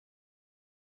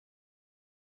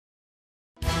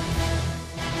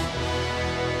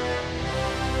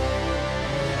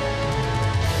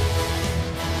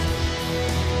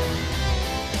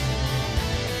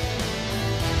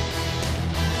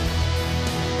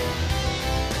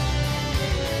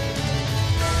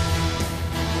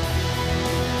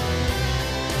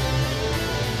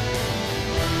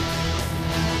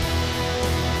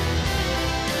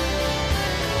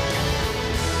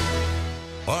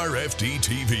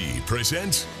HDTV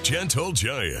presents Gentle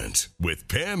Giant with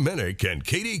Pam Minnick and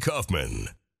Katie Kaufman.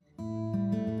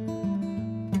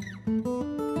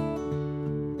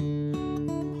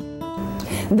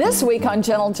 This week on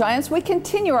Gentle Giants, we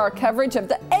continue our coverage of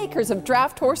the acres of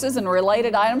draft horses and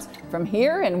related items from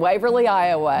here in Waverly,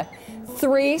 Iowa.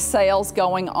 3 sales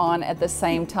going on at the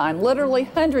same time. Literally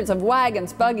hundreds of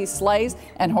wagons, buggies, sleighs,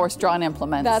 and horse-drawn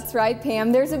implements. That's right,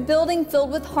 Pam. There's a building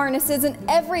filled with harnesses and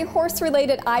every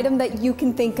horse-related item that you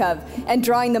can think of. And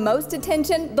drawing the most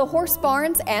attention, the horse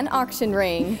barns and auction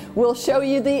ring. We'll show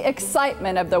you the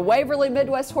excitement of the Waverly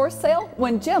Midwest Horse Sale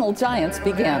when Gentle Giants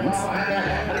begins.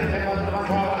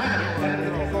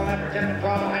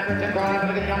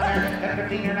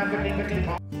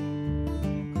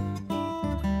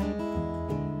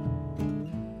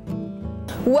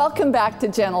 Welcome back to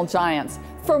Gentle Giants.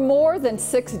 For more than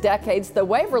 6 decades, the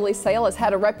Waverly Sale has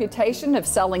had a reputation of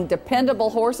selling dependable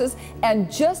horses and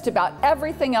just about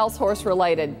everything else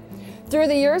horse-related. Through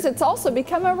the years, it's also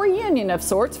become a reunion of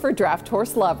sorts for draft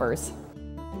horse lovers.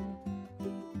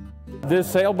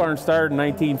 This sale barn started in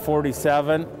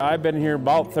 1947. I've been here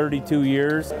about 32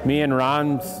 years. Me and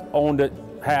Ron's owned it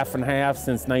half and half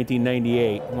since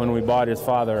 1998 when we bought his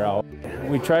father out.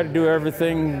 We try to do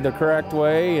everything the correct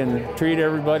way and treat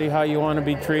everybody how you want to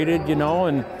be treated, you know,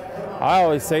 and I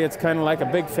always say it's kind of like a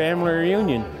big family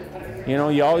reunion. You know,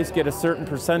 you always get a certain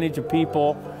percentage of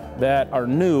people that are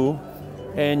new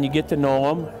and you get to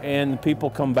know them, and the people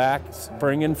come back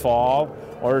spring and fall,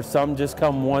 or some just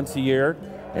come once a year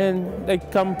and they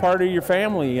become part of your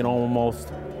family, you know,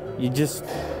 almost. You just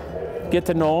get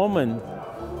to know them, and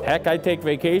heck, I take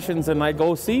vacations and I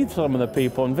go see some of the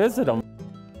people and visit them.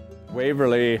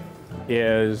 Waverly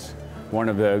is one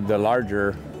of the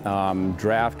larger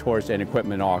draft horse and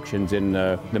equipment auctions in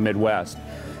the Midwest.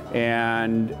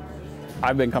 And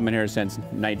I've been coming here since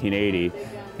 1980,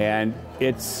 and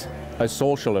it's a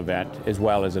social event as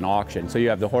well as an auction. So you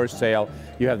have the horse sale,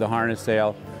 you have the harness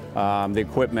sale, the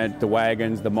equipment, the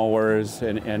wagons, the mowers,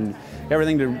 and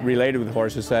everything related with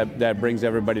horses that brings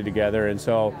everybody together. And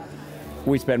so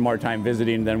we spend more time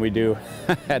visiting than we do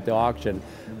at the auction.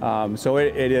 So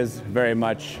it is very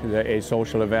much a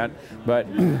social event. But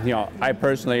you know, I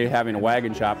personally, having a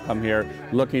wagon shop, come here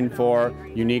looking for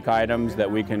unique items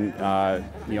that we can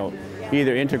you know,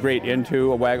 either integrate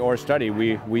into a wagon or study.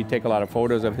 We take a lot of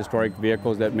photos of historic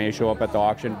vehicles that may show up at the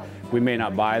auction. We may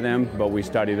not buy them, but we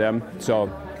study them.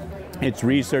 So it's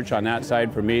research on that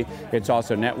side for me. It's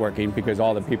also networking, because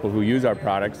all the people who use our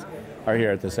products are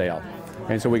here at the sale.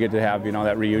 And so we get to have, you know,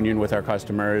 that reunion with our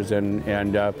customers and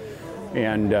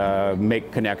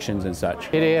make connections and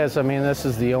such. It is. I mean, this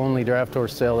is the only draft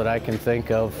horse sale that I can think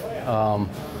of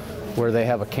where they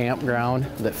have a campground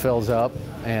that fills up.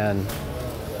 And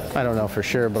I don't know for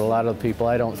sure, but a lot of the people,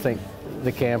 I don't think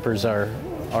the campers are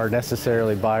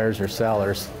necessarily buyers or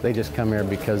sellers. They just come here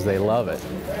because they love it.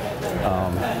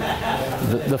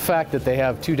 The fact that they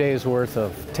have 2 days worth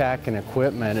of tack and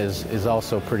equipment is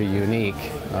also pretty unique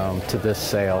to this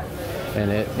sale.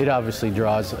 And it obviously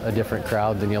draws a different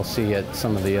crowd than you'll see at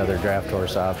some of the other draft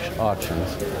horse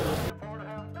auctions.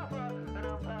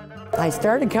 I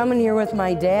started coming here with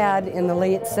my dad in the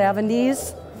late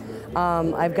 70s.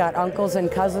 I've got uncles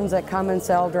and cousins that come and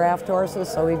sell draft horses,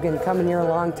 so we've been coming here a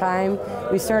long time.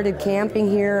 We started camping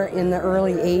here in the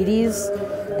early 80s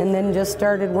and then just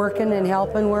started working and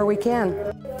helping where we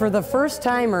can. For the first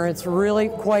timer, it's really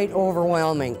quite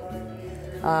overwhelming.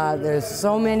 There's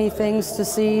so many things to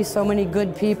see, so many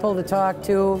good people to talk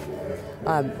to,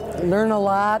 learn a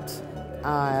lot.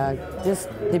 Just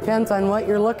depends on what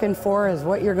you're looking for is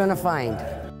what you're going to find.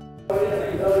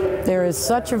 There is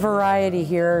such a variety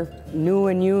here, new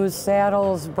and used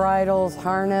saddles, bridles,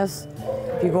 harness.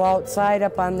 If you go outside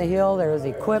up on the hill, there's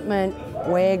equipment,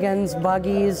 wagons,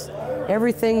 buggies,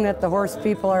 everything that the horse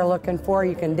people are looking for.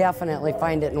 You can definitely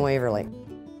find it in Waverly.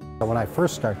 When I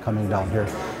first started coming down here,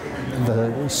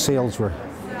 the sales were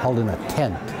held in a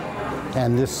tent,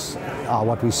 and this,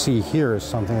 what we see here, is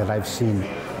something that I've seen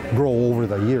grow over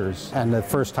the years. And the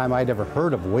first time I'd ever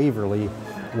heard of Waverly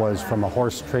was from a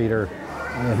horse trader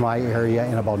in my area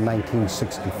in about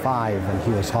 1965, and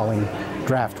he was hauling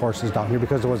draft horses down here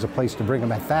because there was a place to bring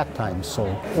them at that time. So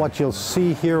what you'll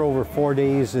see here over 4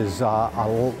 days is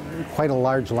quite a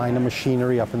large line of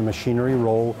machinery up in the machinery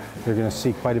row. You're going to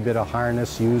see quite a bit of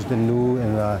harness used and new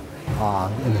in the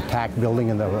tack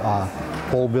building and the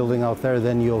pole building out there.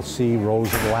 Then you'll see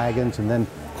rows of wagons, and then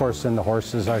of course then the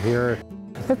horses are here.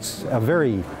 It's a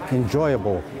very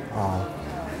enjoyable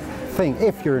thing.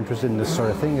 If you're interested in this sort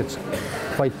of thing, it's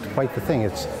quite the thing.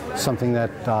 It's something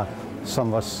that some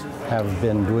of us have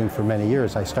been doing for many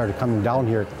years. I started coming down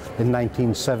here in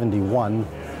 1971,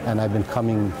 and I've been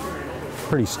coming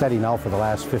pretty steady now for the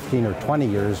last 15 or 20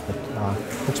 years, but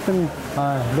it's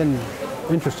been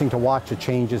interesting to watch the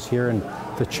changes here and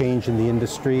the change in the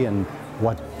industry and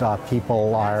what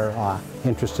people are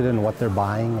interested in, what they're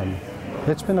buying, and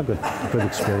it's been a good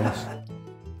experience.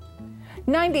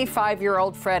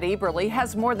 95-year-old Fred Eberly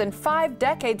has more than 5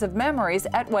 decades of memories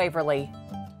at Waverly.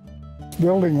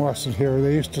 Building wasn't here.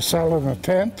 They used to sell in a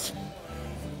tent,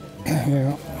 you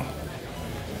know.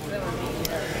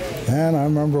 And I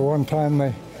remember one time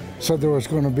they said there was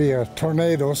going to be a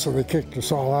tornado, so they kicked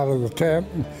us all out of the tent.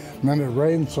 And then it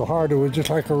rained so hard it was just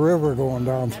like a river going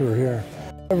down through here.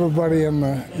 Everybody in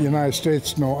the United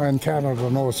States and Canada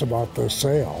knows about this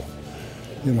sale.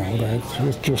 You know,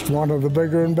 it's just one of the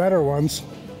bigger and better ones.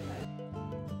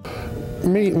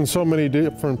 Meeting so many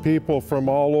different people from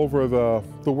all over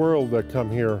the world that come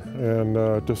here,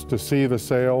 and just to see the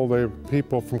sale. They have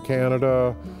people from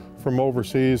Canada, from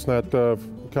overseas that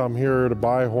come here to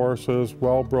buy horses,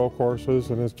 well-broke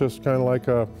horses, and it's just kind of like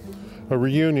a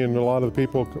reunion. A lot of the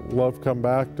people love come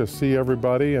back to see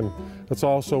everybody, and it's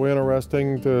also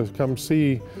interesting to come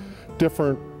see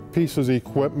different pieces of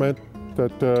equipment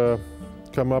that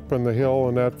come up in the hill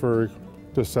and that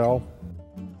to sell.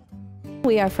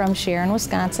 We are from Sharon,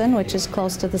 Wisconsin, which is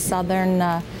close to the southern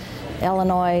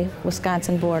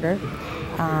Illinois-Wisconsin border.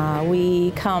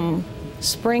 We come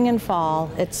spring and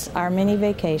fall. It's our mini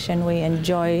vacation. We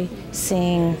enjoy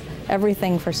seeing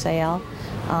everything for sale.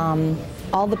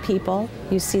 All the people,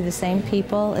 you see the same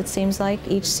people, it seems like,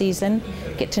 each season.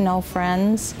 Get to know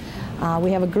friends.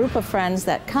 We have a group of friends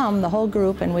that come, the whole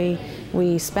group, and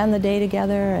we spend the day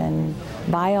together and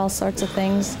buy all sorts of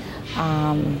things.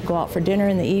 Go out for dinner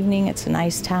in the evening. It's a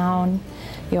nice town.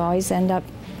 You always end up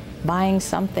buying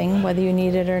something, whether you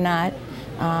need it or not.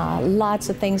 Lots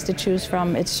of things to choose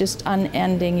from. It's just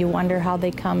unending. You wonder how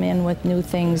they come in with new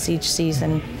things each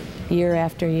season, year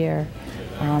after year.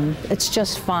 It's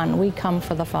just fun. We come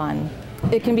for the fun.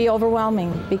 It can be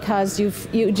overwhelming because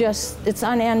it's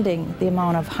unending, the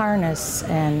amount of harness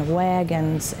and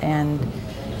wagons and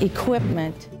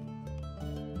equipment.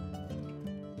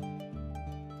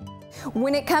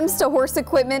 When it comes to horse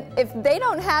equipment, if they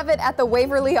don't have it at the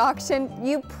Waverly auction,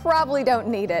 you probably don't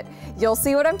need it. You'll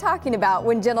see what I'm talking about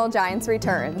when Gentle Giants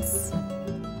returns.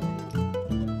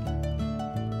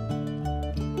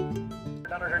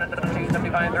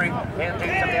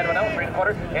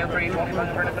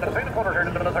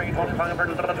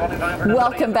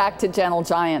 Welcome back to Gentle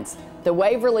Giants. The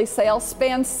Waverly Sale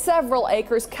spans several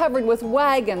acres covered with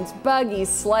wagons, buggies,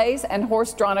 sleighs, and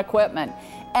horse-drawn equipment,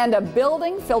 and a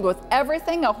building filled with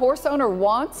everything a horse owner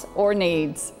wants or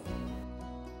needs.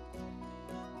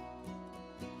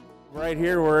 Right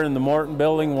here we're in the Morton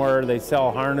building where they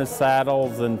sell harness,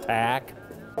 saddles, and tack.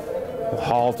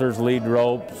 Halters, lead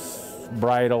ropes,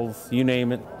 bridles, you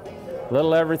name it.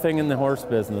 Little everything in the horse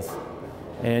business.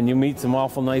 And you meet some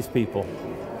awful nice people.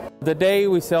 Today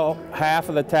we sell half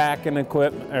of the tack and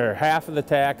equipment, or half of the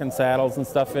tack and saddles and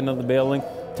stuff into the building.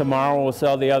 Tomorrow we'll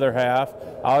sell the other half.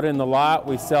 Out in the lot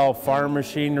we sell farm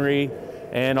machinery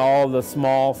and all the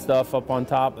small stuff up on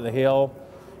top of the hill.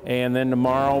 And then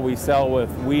tomorrow we sell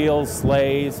with wheels,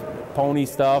 sleighs, pony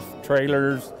stuff,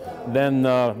 trailers, then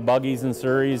buggies and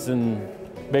surreys and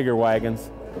bigger wagons.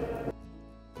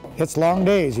 It's long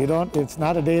days. It's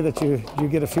not a day that you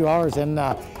get a few hours in.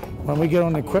 When we get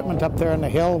on equipment up there on the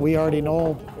hill, we already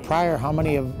know prior how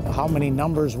many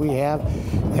numbers we have,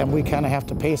 and we kind of have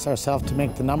to pace ourselves to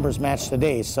make the numbers match the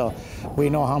days. So we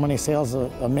know how many sales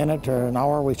a minute or an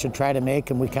hour we should try to make,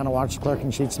 and we kind of watch the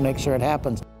clerking sheets to make sure it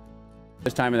happens.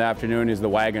 This time of the afternoon is the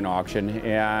wagon auction,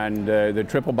 and the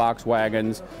triple box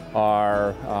wagons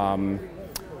are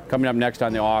coming up next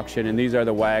on the auction, and these are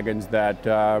the wagons that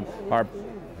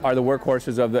are the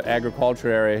workhorses of the agriculture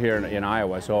area here in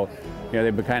Iowa. So, you know,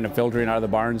 they've been kind of filtering out of the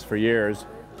barns for years,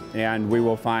 and we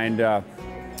will find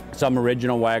some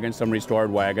original wagons, some restored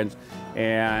wagons,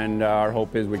 and our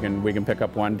hope is we can pick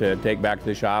up one to take back to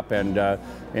the shop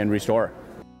and restore.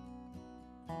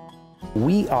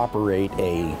 We operate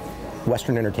a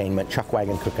Western entertainment chuck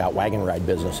wagon cookout wagon ride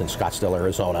business in Scottsdale,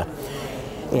 Arizona.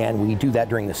 And we do that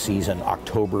during the season,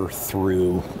 October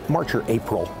through March or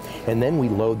April. And then we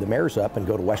load the mares up and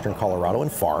go to Western Colorado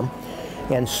and farm.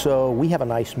 And so we have a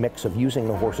nice mix of using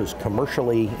the horses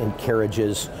commercially in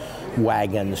carriages,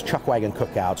 wagons, chuck wagon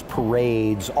cookouts,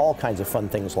 parades, all kinds of fun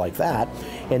things like that.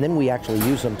 And then we actually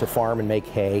use them to farm and make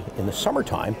hay in the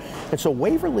summertime. And so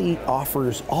Waverly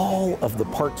offers all of the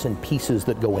parts and pieces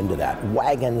that go into that.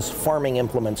 Wagons, farming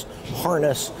implements,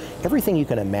 harness, everything you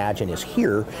can imagine is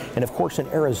here. And of course in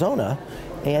Arizona,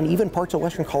 and even parts of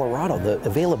western Colorado. The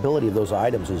availability of those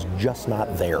items is just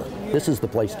not there. This is the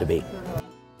place to be.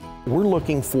 We're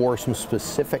looking for some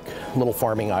specific little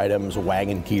farming items,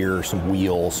 wagon gear, some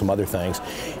wheels, some other things.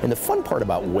 And the fun part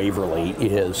about Waverly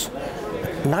is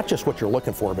not just what you're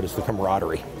looking for, but it's the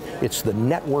camaraderie. It's the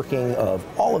networking of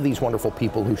all of these wonderful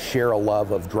people who share a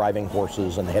love of driving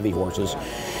horses and heavy horses.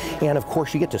 And of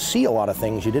course, you get to see a lot of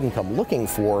things you didn't come looking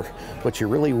for, but you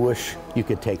really wish you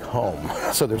could take home.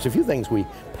 So there's a few things we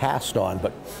passed on,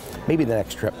 but maybe the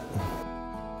next trip.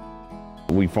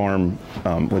 We farm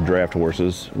with draft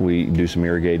horses. We do some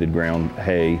irrigated ground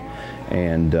hay,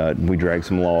 and we drag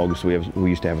some logs. We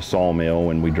used to have a sawmill,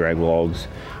 and we drag logs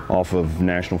off of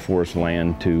national forest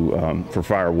land to for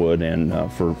firewood and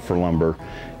for lumber.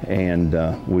 And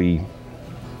we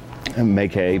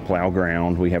make hay, plow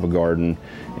ground. We have a garden,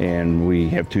 and we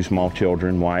have two small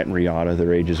children, Wyatt and Riata.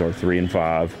 Their ages are 3 and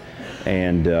 5.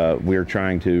 And we're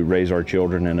trying to raise our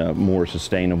children in a more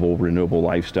sustainable, renewable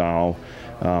lifestyle.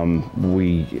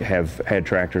 We have had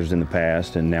tractors in the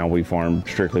past, and now we farm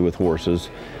strictly with horses,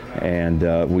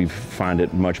 and we find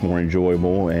it much more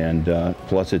enjoyable, and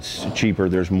plus it's cheaper.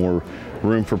 There's more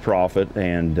room for profit,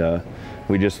 and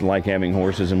we just like having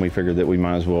horses, and we figured that we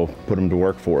might as well put them to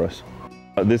work for us.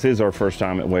 This is our first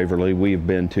time at Waverly. We've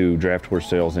been to draft horse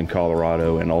sales in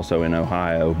Colorado and also in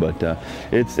Ohio, but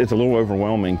it's a little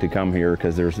overwhelming to come here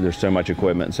because there's so much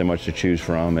equipment and so much to choose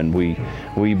from. And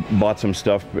we bought some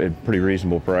stuff at pretty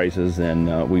reasonable prices,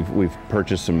 and we've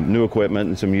purchased some new equipment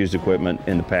and some used equipment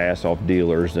in the past off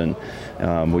dealers, and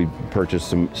we purchased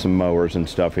some mowers and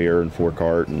stuff here and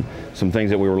forecart and some things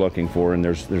that we were looking for. And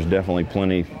there's definitely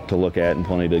plenty to look at and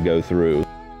plenty to go through.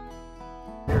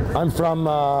 I'm from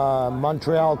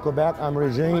Montreal, Quebec. I'm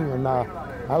Regine, and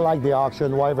I like the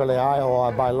auction, Waverly, Iowa.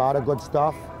 I buy a lot of good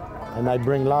stuff, and I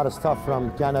bring a lot of stuff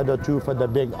from Canada too for the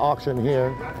big auction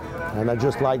here. And I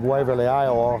just like Waverly,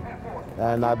 Iowa,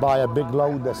 and I buy a big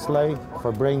load of sleigh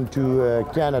for bring to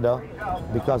Canada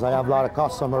because I have a lot of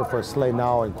customer for sleigh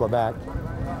now in Quebec,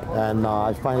 and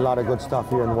I find a lot of good stuff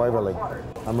here in Waverly.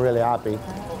 I'm really happy,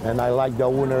 and I like the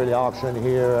owner of the auction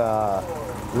here.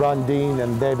 Ron Dean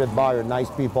and David Byer, nice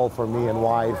people for me and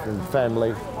wife and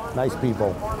family. Nice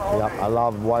people. Yeah, I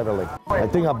love Waverly. I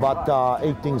think I bought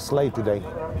 18 sleigh today.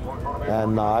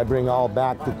 And I bring all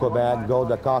back to Quebec, go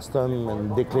to custom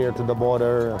and declare to the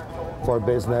border for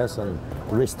business and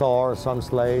restore some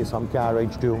sleigh, some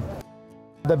carriage too.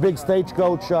 The big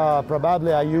stagecoach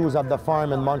probably I use at the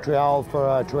farm in Montreal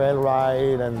for a trail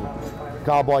ride and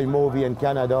cowboy movie in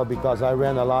Canada because I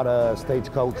ran a lot of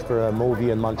stagecoach for a movie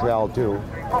in Montreal too.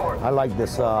 I like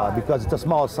this because it's a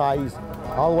small size.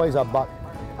 Always a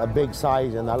big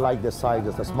size, and I like this size.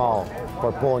 It's a small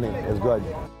for pony. It's good.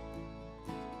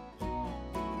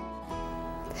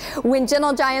 When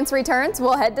Gentle Giants returns,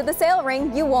 we'll head to the sale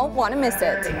ring. You won't want to miss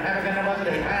it.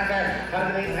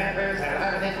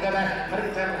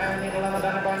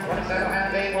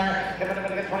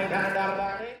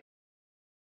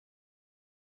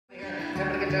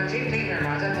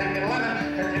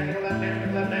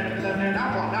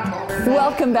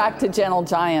 Welcome back to Gentle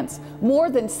Giants. More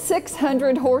than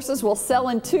 600 horses will sell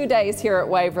in 2 days here at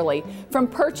Waverly, from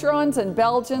Percherons and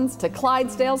Belgians to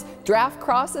Clydesdales, draft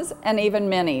crosses, and even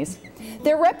minis.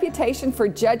 Their reputation for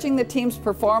judging the team's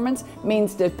performance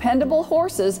means dependable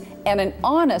horses and an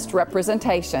honest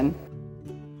representation.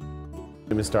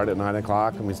 We start at 9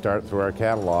 o'clock and we start through our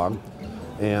catalog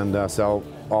and sell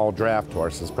all draft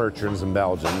horses, Percherons and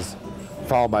Belgians,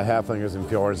 followed by Halflingers and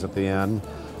Fjords at the end.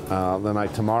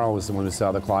 Tomorrow is when we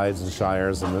sell the Clydes and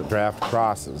Shires and the draft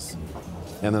crosses.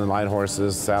 And then light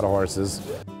horses, saddle horses.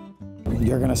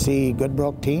 You're going to see good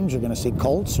broke teams, you're going to see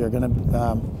colts, you're going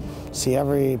to see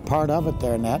every part of it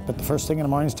there in that. But the first thing in the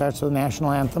morning starts with the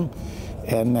national anthem.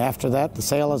 And after that, the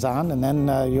sale is on, and then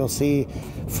you'll see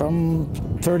from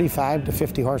 35 to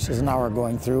 50 horses an hour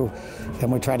going through,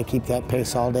 and we try to keep that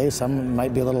pace all day. Some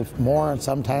might be a little more, and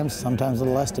sometimes a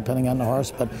little less, depending on the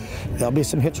horse. But there'll be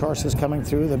some hitch horses coming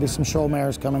through. There'll be some show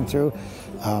mares coming through.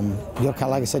 Like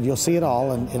I said, you'll see it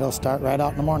all, and it'll start right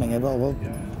out in the morning.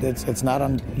 It's not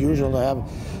unusual to have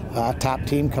a top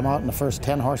team come out in the first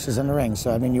 10 horses in the ring.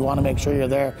 So, I mean, you want to make sure you're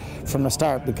there from the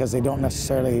start because they don't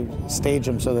necessarily stage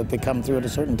them so that they come through at a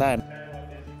certain time.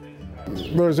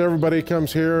 Because everybody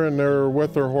comes here and they're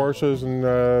with their horses and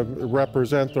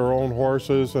represent their own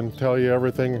horses and tell you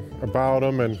everything about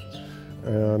them, and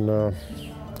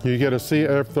you get to see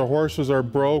if the horses are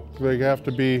broke, they have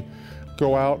to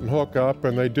go out and hook up,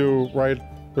 and they do right.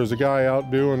 There's a guy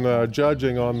out doing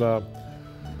judging on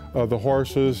the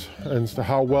horses and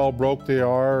how well broke they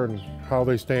are and how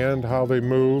they stand, how they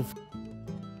move.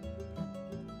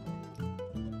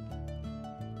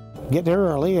 get there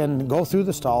early and go through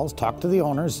the stalls, talk to the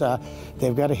owners.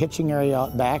 They've got a hitching area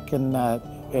out back,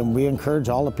 and we encourage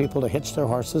all the people to hitch their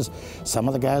horses. Some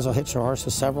of the guys will hitch their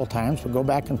horses several times, but go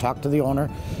back and talk to the owner.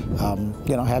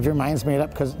 You know, have your minds made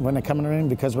up when they come in the ring,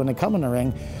 because when they come in the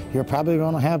ring, you're probably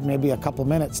going to have maybe a couple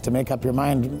minutes to make up your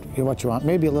mind what you want,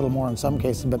 maybe a little more in some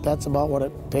cases, but that's about what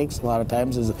it takes a lot of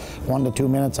times, is 1 to 2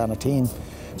 minutes on a team.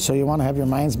 So you want to have your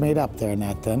minds made up there in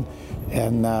that then,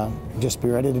 and just be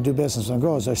ready to do business when it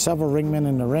goes. There's several ringmen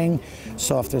in the ring,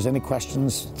 so if there's any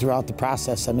questions throughout the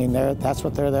process, I mean, that's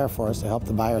what they're there for, is to help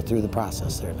the buyer through the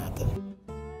process there in that then.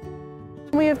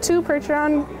 We have 2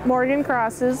 Percheron Morgan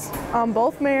crosses,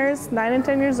 both mares, 9 and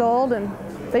 10 years old, and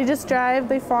they just drive,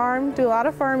 they farm, do a lot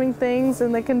of farming things,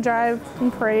 and they can drive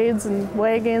in parades and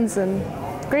wagons, and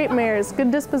great mares,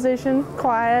 good disposition,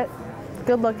 quiet,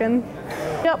 good looking.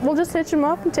 Yep, we'll just hitch them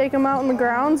up and take them out in the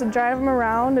grounds and drive them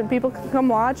around, and people can come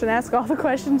watch and ask all the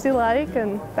questions you like,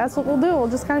 and that's what we'll do. We'll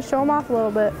just kind of show them off a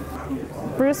little bit.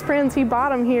 Bruce Prinz, he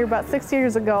bought them here about 6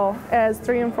 years ago as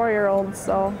 3 and 4 year olds,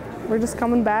 so we're just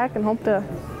coming back and hope to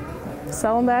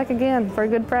sell them back again for a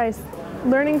good price.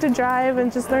 Learning to drive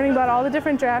and just learning about all the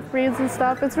different draft breeds and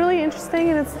stuff, it's really interesting,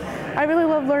 and I really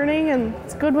love learning, and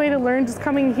it's a good way to learn, just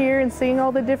coming here and seeing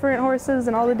all the different horses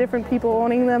and all the different people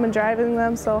owning them and driving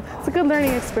them, so it's a good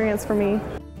learning experience for me.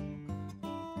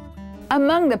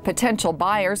 Among the potential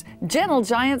buyers, Gentle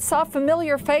Giant saw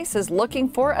familiar faces looking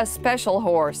for a special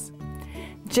horse.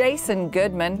 Jason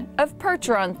Goodman of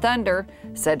Percheron Thunder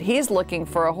said he's looking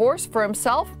for a horse for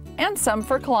himself and some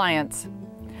for clients.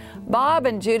 Bob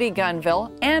and Judy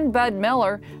Gunville and Bud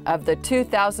Miller of the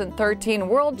 2013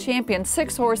 World Champion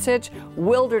 6-horse hitch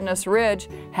Wilderness Ridge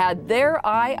had their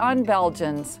eye on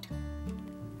Belgians.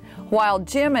 While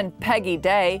Jim and Peggy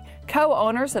Day,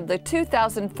 co-owners of the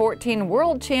 2014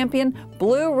 World Champion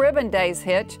Blue Ribbon Days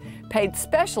hitch, paid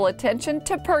special attention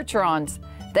to Percherons.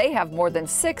 They have more than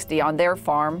 60 on their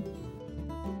farm.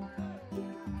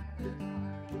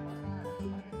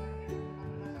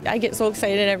 I get so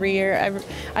excited every year.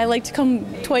 I like to come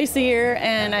twice a year,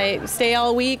 and I stay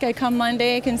all week. I come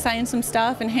Monday, I can sign some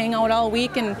stuff and hang out all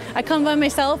week, and I come by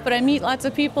myself, but I meet lots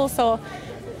of people, so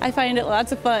I find it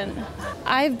lots of fun.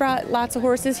 I've brought lots of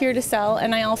horses here to sell,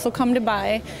 and I also come to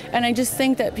buy, and I just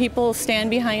think that people stand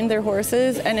behind their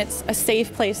horses, and it's a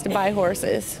safe place to buy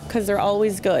horses because they're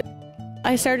always good.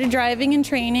 I started driving and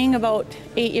training about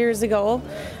 8 years ago.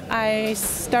 I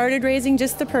started raising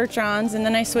just the Percherons, and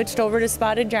then I switched over to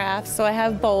spotted drafts, so I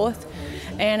have both.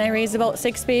 And I raise about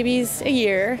 6 babies a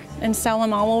year and sell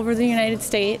them all over the United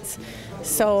States.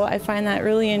 So I find that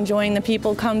really enjoying. The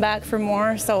people come back for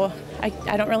more, so I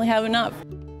don't really have enough.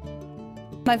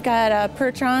 I've got a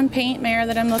Percheron paint mare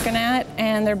that I'm looking at,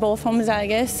 and they're both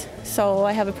homozygous. So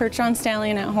I have a Percheron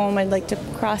stallion at home I'd like to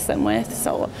cross them with,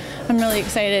 so I'm really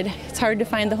excited. It's hard to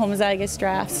find the homozygous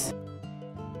drafts.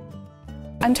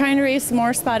 I'm trying to raise some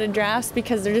more spotted drafts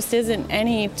because there just isn't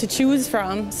any to choose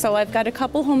from. So I've got a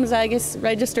couple homozygous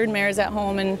registered mares at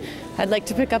home, and I'd like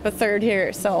to pick up a third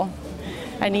here, so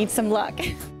I need some luck.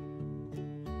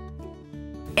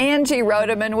 Angie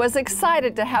Rodeman was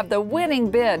excited to have the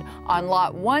winning bid on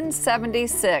lot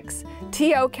 176.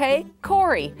 TOK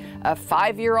Corey, a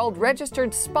 5-year-old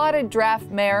registered spotted draft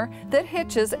mare that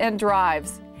hitches and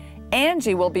drives.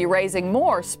 Angie will be raising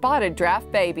more spotted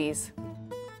draft babies.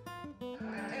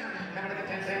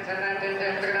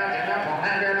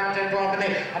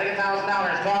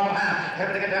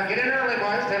 Get in early,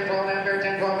 boys. 10, 12,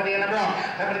 10, 12 in a row.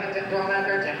 I'm going to get 10, 12,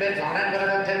 10 bids on it. I'm going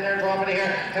to 10, 12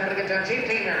 here. I'm going to get 10 cheap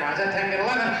team here, boys. 10, get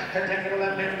 11. 10, get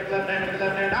 11,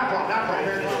 11, now 12.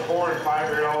 4 and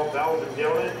 5-year-old Belgian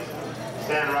geldings.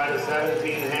 Stand right at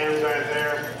 17 hands right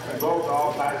there. Both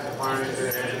all types of farming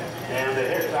today. And the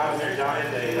hips out there, Johnny,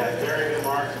 they had very good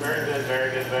marks. Very good,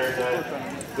 very good, very good.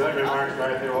 Good remarks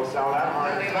right there. We'll sell that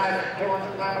hard. 75,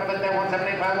 175, 175,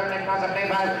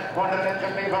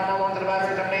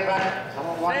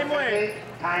 same way.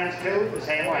 Times 2, the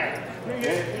same way.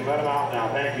 Okay, you let them out now.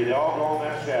 Thank you. They all go on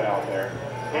that shed out there.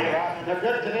 They're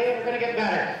good today. We're going to get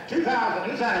better.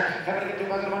 2,000, new center. I'm going to get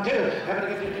 2,000 on 2. I'm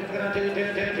going to get 2,000.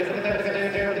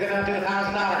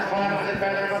 $400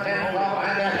 better than 10, 12,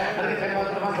 I'm going to get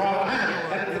 10,000 on 12. I'm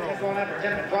going to get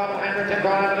 10, 12, 100, 10, 12. I'm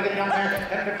going to get young there.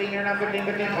 10, 15 here now, 15,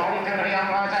 15, 20, 10,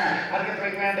 young right there. I'm going to get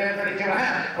 3 grand there, 32 and a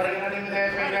half. What are you going to do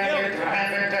there? 3 grand here, 2 and a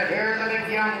half there. Here's the big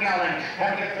young gelding.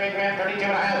 I'm going to get 3 grand, 32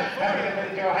 and a half. I'm going to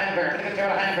get 32 and a half there. I'm going to get 2 and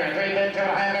a half there. 3 bid, 2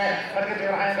 and a half there. I'm going to get 2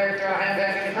 and a half there, 2 and a half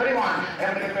there. I'm going to get 31.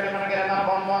 31, I get another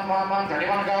 1,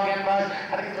 31 go again, boys.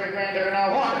 I think it's 3 grand there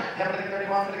now, 1. I'm going to get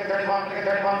 31, I'm going to get 31, I'm going to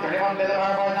get 31, 31 bid of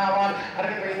our boys now, 1. I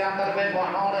think it's 3 down to the bid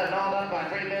 1. All done, by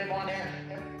 3 bid 1 here.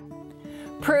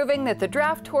 Proving that the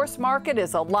draft horse market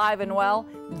is alive and well,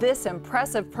 this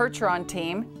impressive Percheron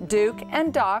team, Duke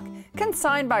and Doc,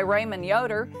 consigned by Raymond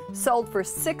Yoder, sold for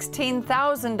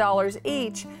 $16,000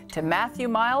 each to Matthew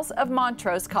Miles of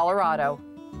Montrose, Colorado.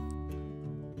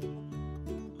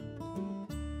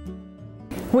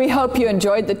 We hope you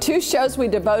enjoyed the 2 shows we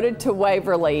devoted to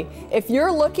Waverly. If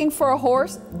you're looking for a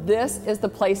horse, this is the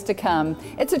place to come.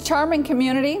 It's a charming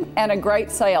community and a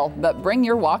great sale, but bring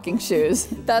your walking shoes.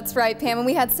 That's right, Pam, and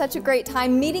we had such a great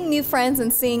time meeting new friends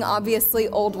and seeing obviously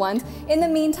old ones. In the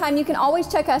meantime, you can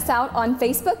always check us out on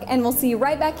Facebook, and we'll see you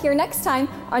right back here next time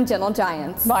on Gentle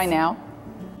Giants. Bye now.